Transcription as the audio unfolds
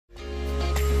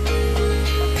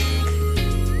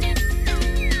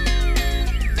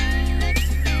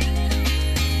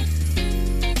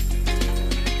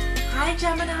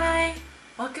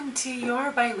to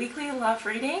your bi-weekly love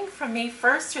reading from May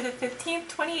 1st through the 15th,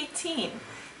 2018.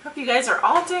 Hope you guys are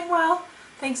all doing well.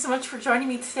 Thanks so much for joining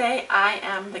me today. I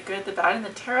am the good, the bad, and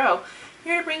the tarot,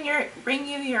 here to bring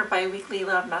you your bi-weekly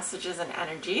love messages and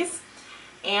energies.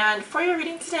 And for your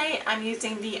reading today, I'm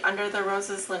using the Under the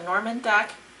Roses Lenormand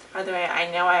deck. By the way,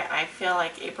 I know I feel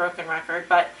like a broken record,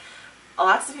 but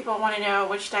lots of people want to know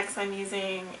which decks I'm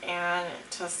using, and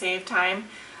to save time,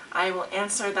 I will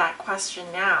answer that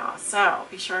question now. So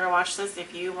be sure to watch this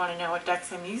if you want to know what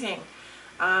decks I'm using.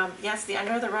 Yes, the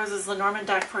Under the Roses Lenormand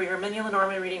deck for your mini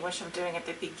Lenormand reading, which I'm doing at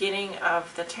the beginning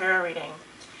of the tarot reading.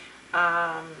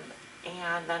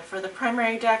 And then for the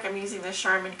primary deck, I'm using the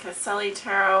Sharman-Caselli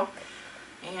tarot.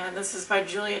 And this is by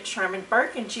Juliet Sharman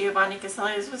Burke and Giovanni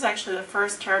Caselli. This was actually the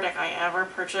first tarot deck I ever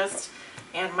purchased,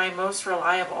 and my most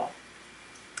reliable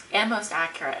and most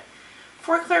accurate.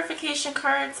 For clarification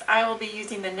cards, I will be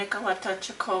using the Nicoleta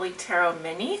Ceccoli Tarot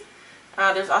Mini.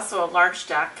 There's also a large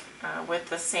deck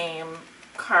with the same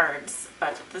cards,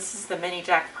 but this is the mini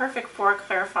deck, perfect for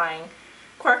clarifying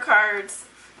core cards,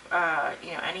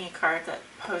 any card that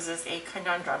poses a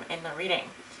conundrum in the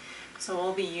reading. So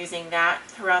we'll be using that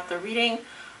throughout the reading.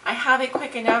 I have a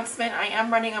quick announcement. I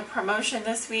am running a promotion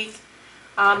this week.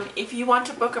 If you want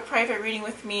to book a private reading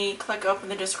with me, click open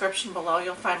the description below.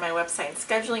 You'll find my website and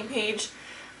scheduling page.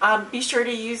 Be sure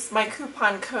to use my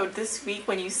coupon code this week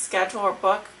when you schedule or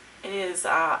book. It is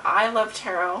I Love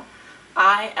Tarot,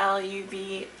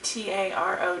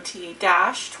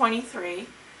 ILUVTAROT-23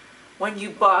 when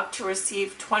you book, to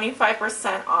receive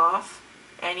 25% off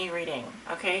any reading.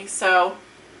 Okay, so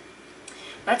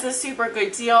that's a super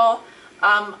good deal.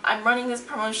 I'm running this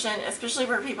promotion especially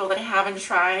for people that haven't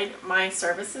tried my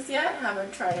services yet,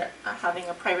 haven't tried having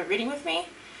a private reading with me,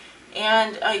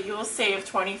 and you will save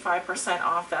 25%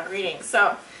 off that reading.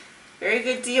 So very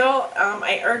good deal.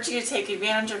 I urge you to take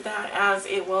advantage of that, as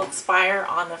it will expire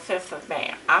on the 5th of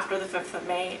May. After the 5th of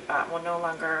May, I will no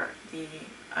longer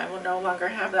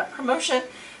have that promotion,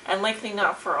 and likely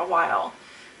not for a while.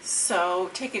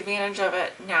 So take advantage of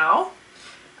it now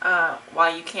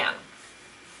while you can.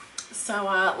 So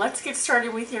let's get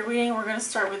started with your reading. We're going to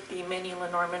start with the mini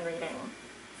Lenormand reading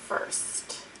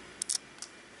first.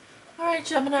 Alright,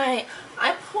 Gemini,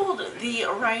 I pulled the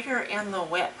Rider and the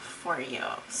Whip for you.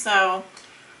 So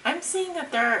I'm seeing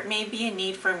that there may be a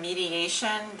need for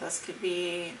mediation. This could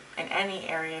be in any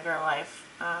area of your life,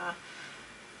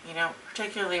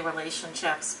 particularly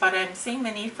relationships. But I'm seeing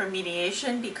the need for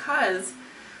mediation because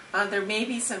there may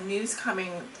be some news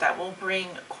coming that will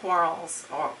bring quarrels,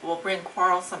 or will bring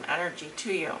quarrelsome energy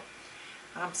to you.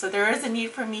 So there is a need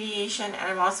for mediation,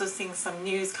 and I'm also seeing some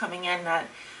news coming in that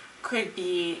could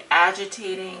be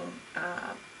agitating,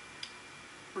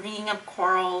 bringing up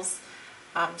quarrels,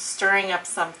 stirring up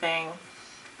something.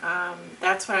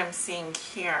 That's what I'm seeing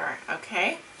here,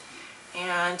 okay?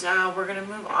 And we're going to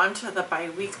move on to the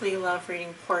bi-weekly love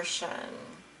reading portion.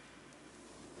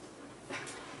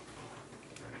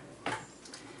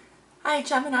 Hi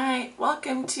Gemini,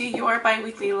 welcome to your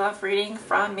bi-weekly love reading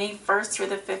from May 1st through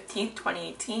the 15th,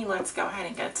 2018. Let's go ahead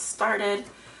and get started.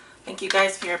 Thank you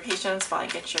guys for your patience while I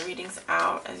get your readings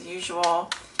out as usual.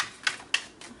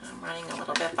 I'm running a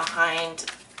little bit behind,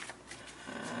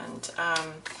 and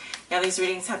yeah, these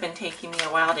readings have been taking me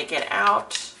a while to get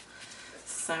out,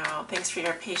 so thanks for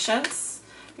your patience.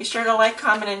 Be sure to like,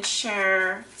 comment, and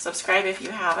share. Subscribe if you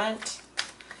haven't.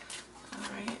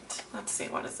 Alright, let's see,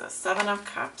 what is this? 7 of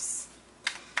Cups.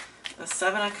 The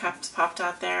 7 of Cups popped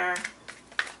out there.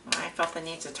 I felt the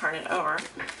need to turn it over.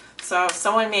 So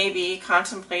someone may be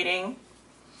contemplating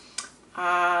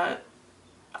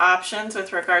options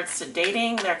with regards to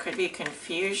dating. There could be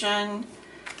confusion,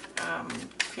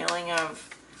 feeling of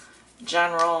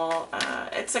general,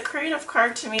 it's a creative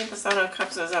card to me. The 7 of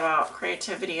Cups is about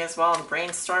creativity as well, and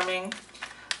brainstorming.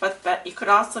 But that you could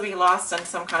also be lost in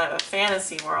some kind of a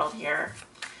fantasy world here.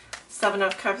 7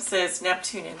 of Cups is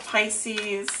Neptune in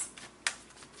Pisces.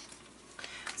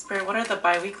 Spirit, what are the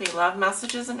bi-weekly love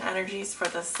messages and energies for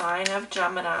the sign of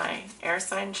Gemini, air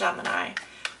sign Gemini,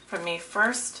 from May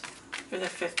 1st through the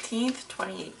 15th,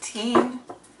 2018?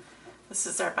 This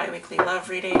is our bi-weekly love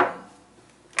reading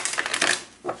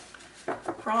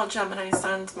for all Gemini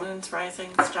suns, moons,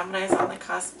 risings, Geminis on the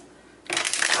cusp,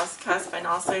 and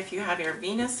also if you have your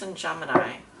Venus in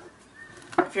Gemini.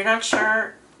 If you're not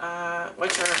sure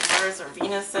what your Mars or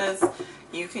Venus is,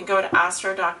 you can go to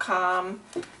astro.com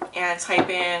and type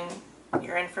in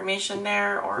your information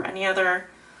there, or any other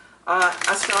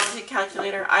astrology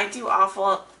calculator. I do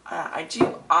offer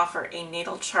a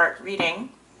natal chart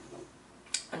reading,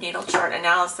 a natal chart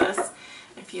analysis.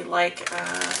 If you'd like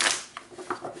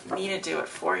me to do it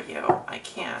for you, I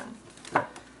can.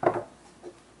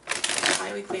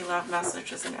 Bi-weekly love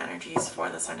messages and energies for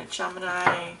the sign of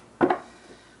Gemini.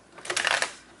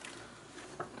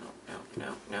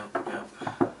 Nope.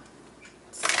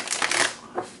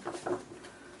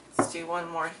 Let's do one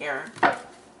more here.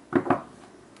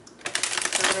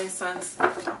 Gemini suns,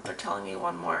 oh, they're telling me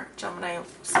one more. Gemini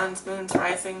suns, moons,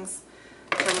 risings.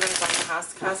 Gemini's on the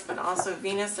past cusp, but also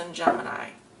Venus and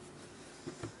Gemini.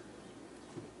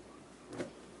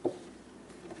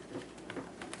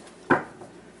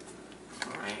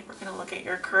 Alright, we're going to look at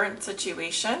your current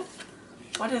situation.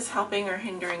 What is helping or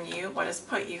hindering you? What has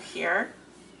put you here?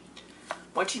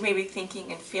 What you may be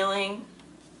thinking and feeling.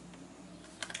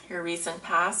 Your recent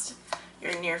past.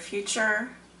 Your near future.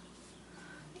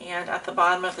 And at the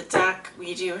bottom of the deck,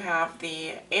 we do have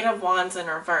the Eight of Wands in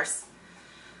reverse.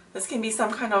 This can be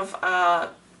some kind of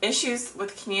issues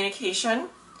with communication.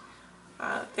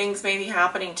 Things may be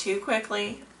happening too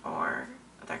quickly, or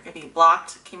there could be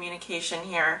blocked communication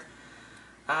here.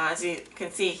 As you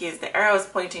can see, the arrow is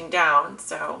pointing down,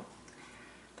 so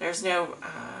there's no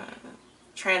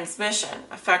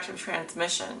effective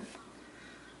transmission.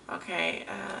 Okay,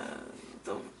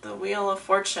 the Wheel of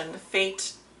Fortune,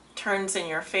 fate turns in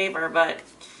your favor, but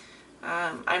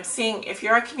I'm seeing if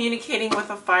you're communicating with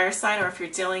a fire sign, or if you're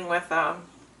dealing with a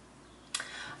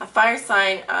fire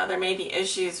sign, there may be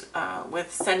issues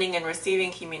with sending and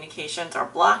receiving communications, or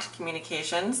blocked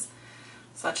communications,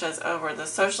 such as over the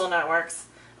social networks,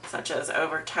 such as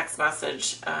over text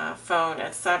message, phone,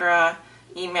 etc.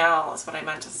 Email is what I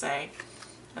meant to say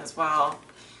as well.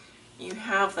 You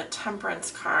have the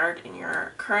Temperance card in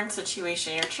your current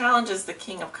situation. Your challenge is the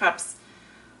King of Cups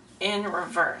in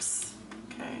reverse.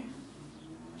 Okay.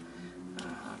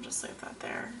 I'll just leave that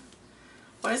there.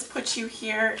 What has put you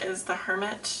here is the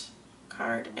Hermit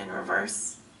card in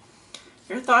reverse.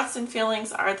 Your thoughts and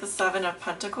feelings are the Seven of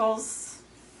Pentacles.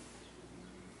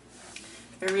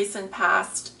 Your recent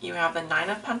past, you have the Nine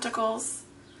of Pentacles.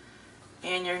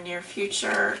 And your near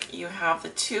future, you have the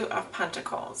Two of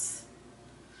Pentacles.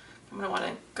 I'm going to want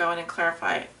to go in and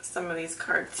clarify some of these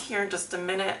cards here in just a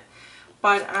minute.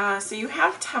 But, so you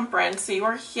have Temperance, so you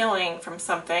are healing from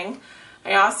something.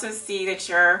 I also see that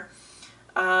you're,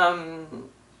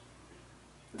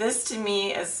 this to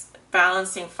me is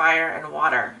balancing fire and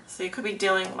water. So you could be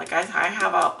dealing, like I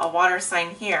have a water sign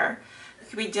here. You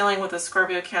could be dealing with a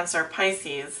Scorpio, Cancer,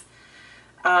 Pisces.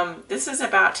 This is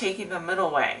about taking the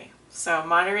middle way. So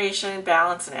moderation,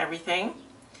 balance, and everything.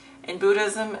 In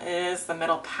Buddhism is the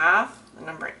middle path, the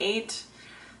number 8.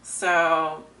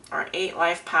 So, or 8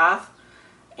 life path.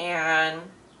 And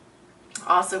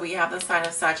also we have the sign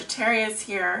of Sagittarius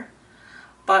here.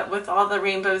 But with all the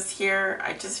rainbows here,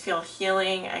 I just feel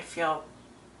healing. I feel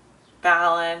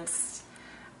balanced.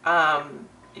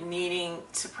 Needing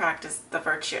to practice the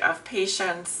virtue of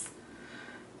patience.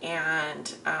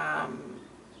 And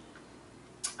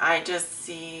I just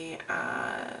see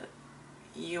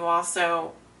you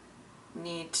also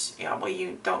need to, well,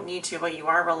 you don't need to, but you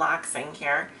are relaxing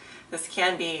here. This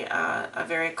can be a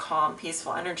very calm,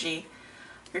 peaceful energy.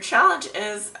 Your challenge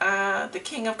is the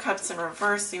King of Cups in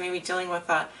reverse. So you may be dealing with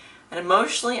an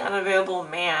emotionally unavailable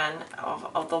man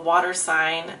of the water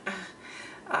sign,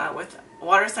 with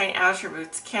water sign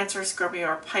attributes, Cancer, Scorpio,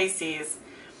 or Pisces.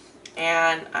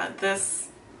 And this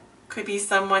could be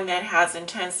someone that has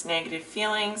intense negative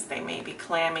feelings. They may be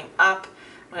clamming up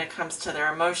when it comes to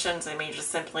their emotions. They may just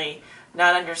simply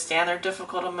not understand their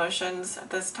difficult emotions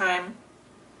at this time.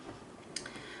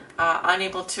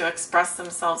 Unable to express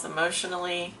themselves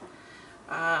emotionally.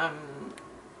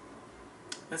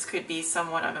 This could be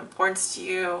someone of importance to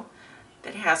you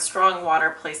that has strong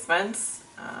water placements.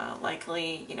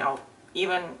 Likely, you know,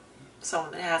 even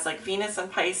someone that has like Venus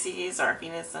and Pisces, or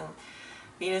Venus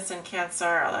and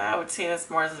Cancer. Although I would say this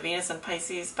more as Venus and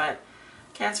Pisces, but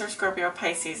Cancer, Scorpio,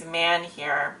 Pisces, man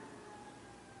here.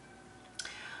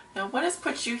 Now, what has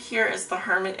put you here is the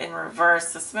Hermit in reverse.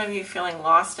 So some of you feeling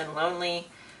lost and lonely,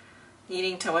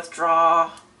 needing to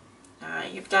withdraw.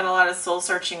 You've done a lot of soul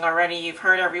searching already. You've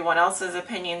heard everyone else's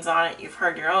opinions on it. You've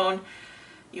heard your own.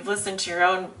 You've listened to your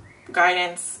own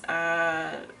guidance.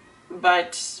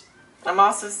 But I'm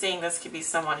also seeing this could be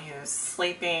someone who's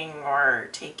sleeping or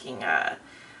taking a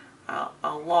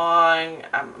long,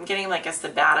 I'm getting like a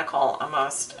sabbatical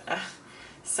almost.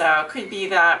 So it could be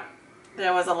that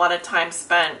there was a lot of time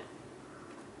spent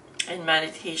in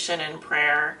meditation and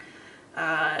prayer.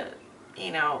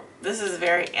 You know, this is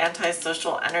very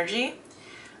antisocial energy.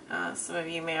 Some of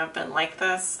you may have been like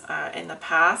this in the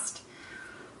past.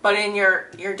 But in your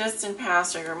distant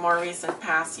past, or your more recent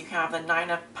past, you have the Nine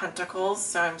of Pentacles.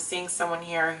 So I'm seeing someone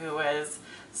here who is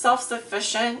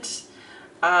self-sufficient,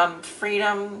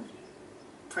 freedom,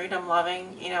 freedom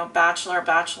loving, you know, bachelor,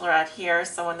 bachelorette here,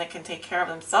 someone that can take care of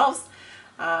themselves.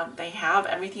 They have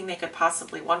everything they could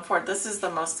possibly want for it. This is the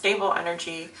most stable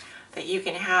energy that you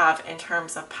can have in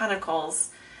terms of pentacles,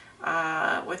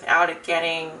 without it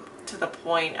getting to the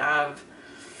point of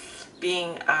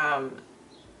being,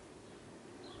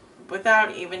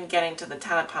 without even getting to the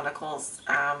Ten of Pentacles.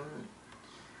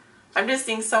 I'm just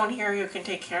seeing someone here who can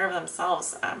take care of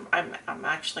themselves. I'm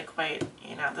actually quite,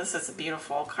 you know, this is a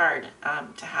beautiful card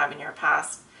to have in your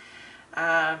past.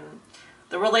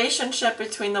 The relationship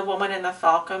between the woman and the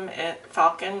falcon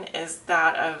is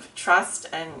that of trust,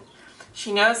 and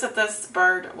she knows that this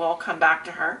bird will come back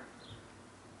to her.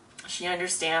 She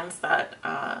understands that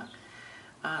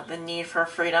the need for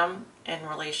freedom in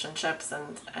relationships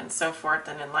and so forth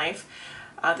and in life.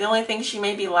 The only thing she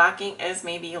may be lacking is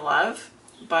maybe love,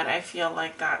 but I feel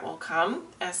like that will come,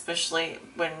 especially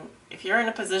if you're in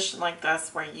a position like this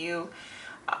where you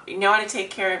know how to take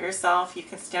care of yourself, you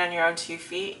can stand on your own 2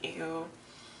 feet, you're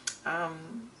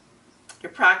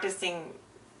practicing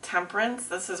temperance.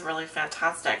 This is really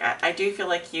fantastic. I do feel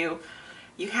like you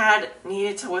had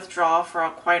needed to withdraw for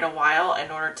quite a while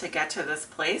in order to get to this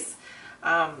place,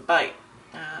 but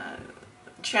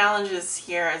challenges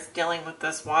here is dealing with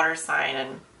this water sign,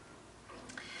 and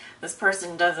this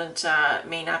person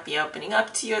may not be opening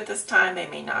up to you at this time. They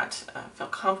may not feel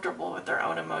comfortable with their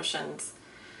own emotions.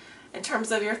 In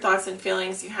terms of your thoughts and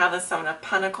feelings, you have the Seven of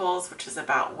Pentacles, which is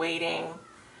about waiting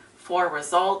for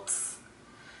results.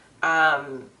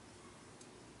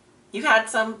 You've had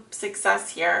some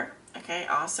success here, okay,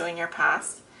 also in your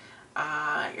past.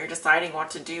 You're deciding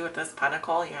what to do with this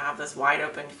pentacle. You have this wide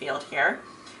open field here.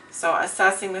 So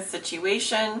assessing the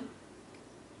situation,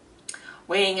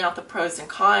 weighing out the pros and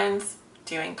cons,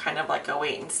 doing kind of like a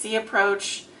wait and see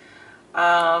approach,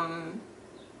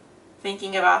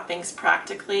 thinking about things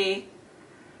practically.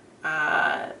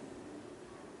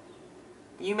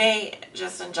 You may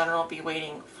just in general be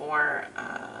waiting for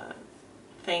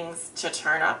things to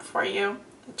turn up for you,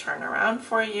 to turn around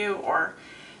for you, or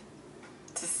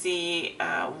to see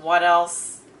what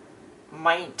else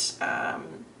might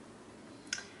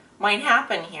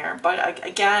happen here. But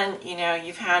again, you know,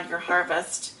 you've had your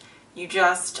harvest. You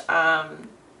just, I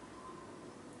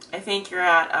think you're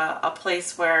at a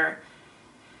place where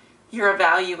you're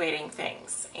evaluating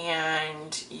things,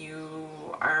 and you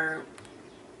are,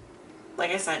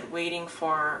 like I said, waiting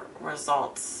for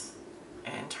results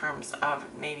in terms of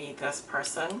maybe this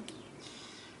person.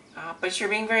 But you're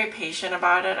being very patient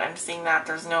about it. I'm seeing that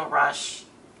there's no rush.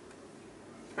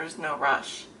 There's no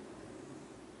rush.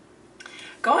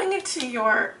 Going into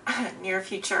your near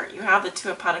future, you have the Two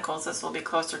of Pentacles. This will be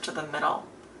closer to the middle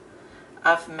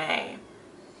of May.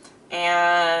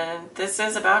 And this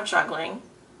is about juggling.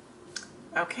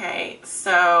 Okay,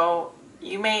 so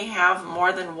you may have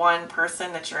more than one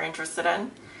person that you're interested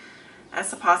in.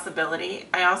 That's a possibility.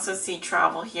 I also see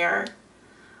travel here.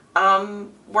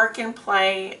 Work and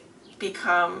play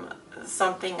become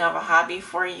something of a hobby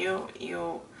for you.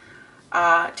 You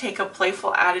take a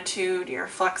playful attitude. You're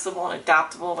flexible and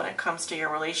adaptable when it comes to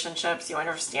your relationships. You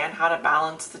understand how to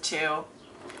balance the two.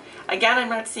 Again, I'm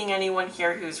not seeing anyone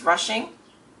here who's rushing.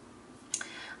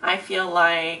 I feel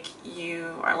like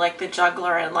you are like the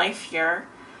juggler in life here.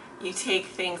 You take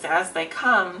things as they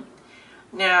come.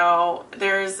 Now,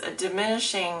 there's a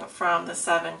diminishing from the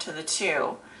 7 to the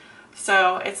 2.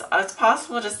 So it's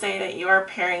possible to say that you are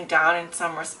paring down in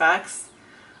some respects.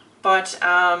 But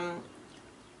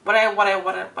what I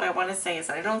want to say is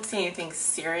that I don't see anything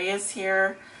serious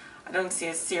here. I don't see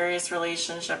a serious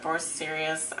relationship or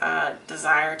serious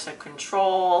desire to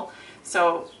control.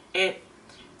 So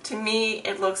to me,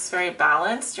 it looks very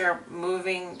balanced. You're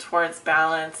moving towards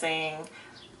balancing,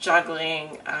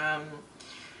 juggling,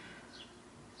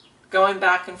 going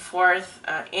back and forth,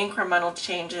 incremental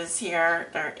changes here.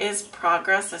 There is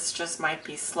progress. It just might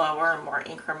be slower and more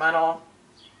incremental.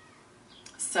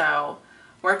 So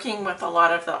working with a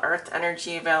lot of the earth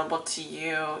energy available to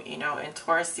you, you know, in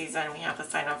Taurus season, we have the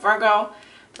sign of Virgo,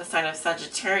 the sign of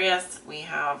Sagittarius, we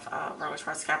have Virgo,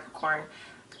 Taurus, Capricorn,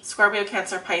 Scorpio,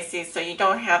 Cancer, Pisces. So you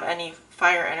don't have any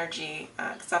fire energy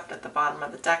except at the bottom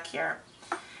of the deck here.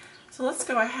 So let's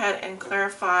go ahead and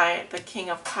clarify the King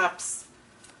of Cups.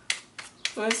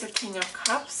 Who is the King of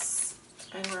Cups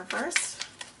in reverse?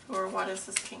 Or what is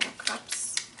this King of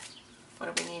Cups?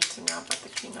 What do we need to know about the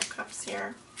King of Cups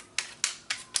here?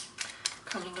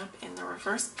 Coming up in the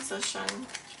reverse position.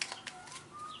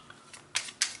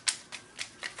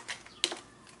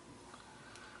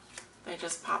 They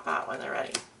just pop out when they're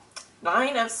ready.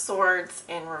 Nine of Swords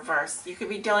in reverse. You could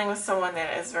be dealing with someone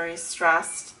that is very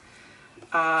stressed.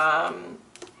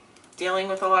 dealing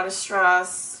with a lot of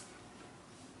stress,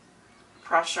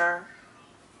 pressure.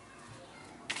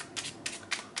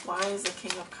 Why is the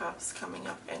King of Cups coming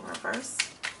up in reverse?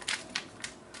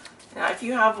 Now, if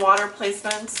you have water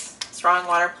placements, strong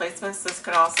water placements, this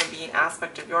could also be an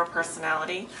aspect of your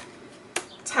personality.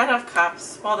 10 of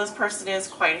Cups, well, this person is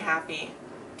quite happy.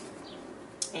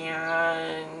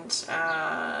 And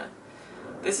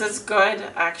this is good,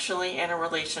 actually, in a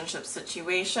relationship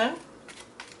situation.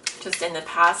 Just in the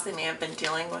past, they may have been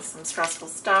dealing with some stressful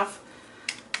stuff.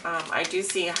 I do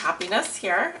see happiness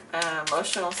here,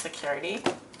 emotional security.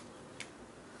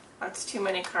 That's too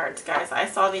many cards, guys. I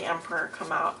saw the Emperor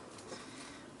come out.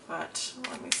 But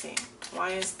let me see.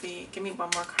 Why is the... Give me one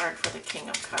more card for the King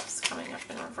of Cups coming up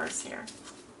in reverse here.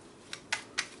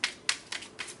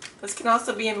 This can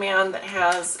also be a man that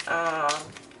has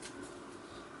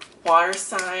water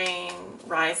sign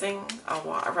rising,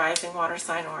 a rising water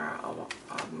sign, or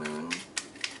a moon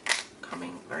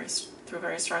coming through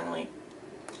very strongly.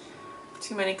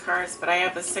 Too many cards, but I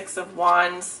have the Six of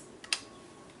Wands.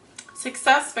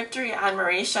 Success, victory,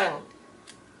 admiration.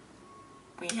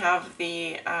 We have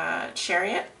the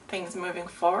Chariot, things moving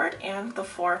forward, and the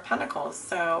Four of Pentacles.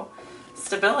 So,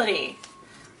 stability.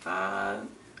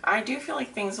 I do feel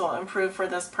like things will improve for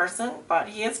this person, but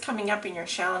he is coming up in your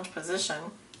challenge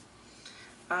position.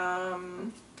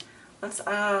 Let's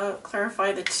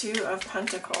clarify the Two of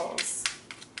Pentacles.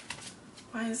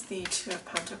 Why is the Two of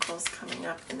Pentacles coming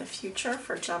up in the future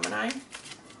for Gemini?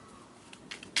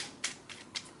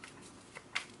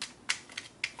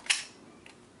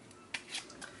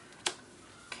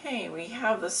 Okay, we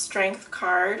have the Strength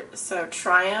card, so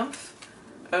triumph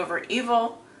over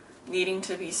evil, needing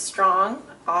to be strong.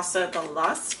 Also the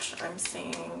Lust, I'm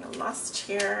seeing lust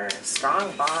here,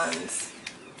 strong bonds.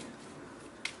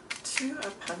 Two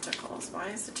of Pentacles, why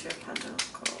is the Two of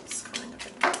Pentacles coming up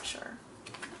in the picture?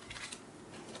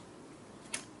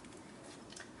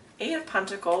 Eight of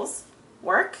Pentacles,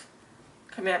 work,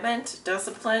 commitment,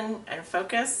 discipline, and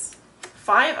focus.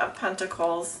 Five of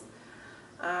Pentacles,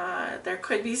 there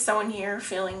could be someone here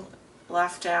feeling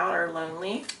left out or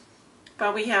lonely.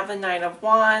 But we have the Knight of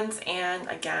Wands, and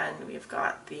again, we've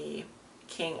got the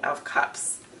King of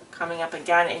Cups coming up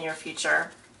again in your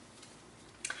future.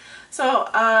 So,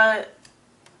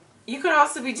 you could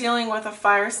also be dealing with a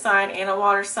fire sign and a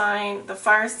water sign. The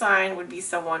fire sign would be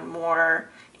someone more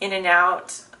in and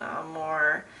out,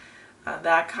 more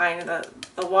that kind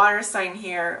of. The water sign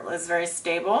here is very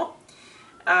stable.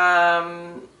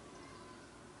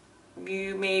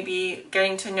 You may be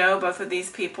getting to know both of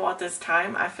these people at this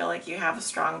time. I feel like you have a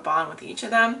strong bond with each of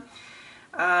them.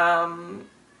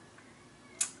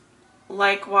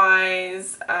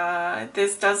 Likewise,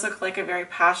 this does look like a very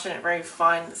passionate, very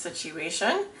fun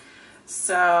situation.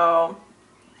 So,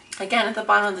 again, at the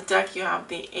bottom of the deck, you have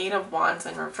the Eight of Wands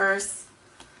in reverse.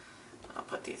 I'll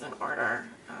put these in order.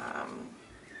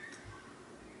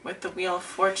 With the Wheel of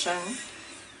Fortune,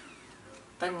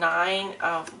 the Nine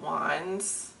of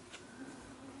Wands,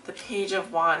 the Page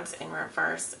of Wands in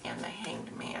reverse, and the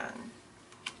Hanged Man.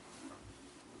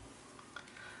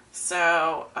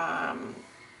 So,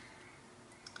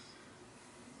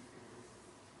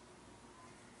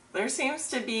 there seems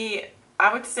to be,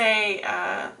 I would say,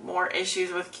 more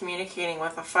issues with communicating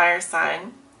with a fire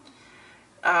sign.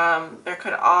 There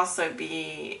could also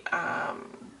be,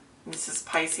 this is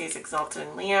Pisces, exalted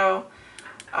in Leo.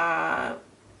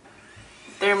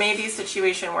 There may be a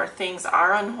situation where things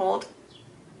are on hold.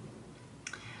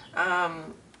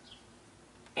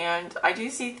 And I do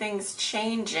see things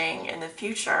changing in the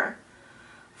future,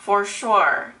 for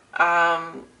sure.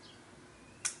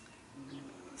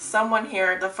 Someone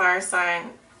here, the fire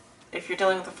sign, if you're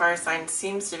dealing with the fire sign,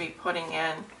 seems to be putting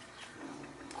in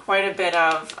quite a bit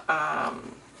of,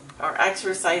 or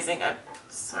exercising a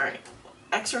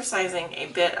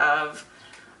bit of,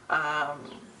 I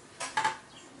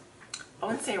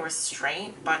wouldn't say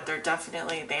restraint, but they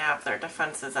have their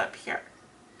defenses up here.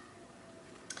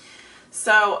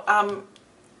 So,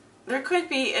 there could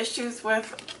be issues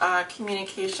with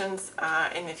communications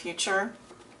in the future.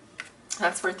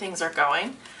 That's where things are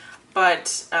going.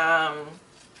 But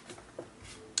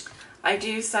I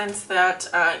do sense that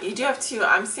you do have to,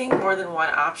 I'm seeing more than one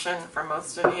option for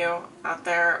most of you out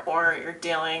there, or you're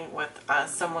dealing with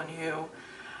someone who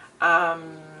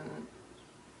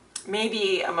may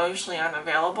be emotionally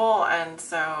unavailable, and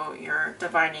so you're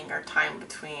dividing your time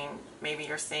between, maybe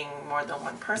you're seeing more than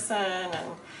one person,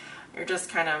 and you're just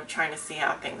kind of trying to see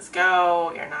how things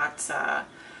go. You're not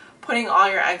putting all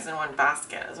your eggs in one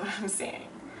basket, is what I'm seeing.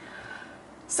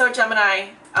 So Gemini,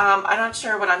 I'm not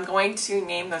sure what I'm going to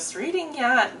name this reading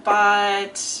yet,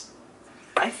 but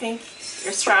I think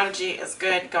your strategy is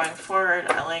good going forward.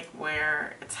 I like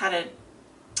where it's headed.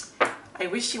 I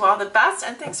wish you all the best,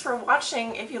 and thanks for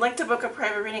watching. If you'd like to book a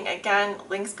private reading, again,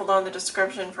 links below in the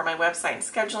description for my website and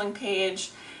scheduling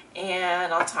page,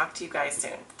 and I'll talk to you guys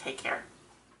soon. Take care.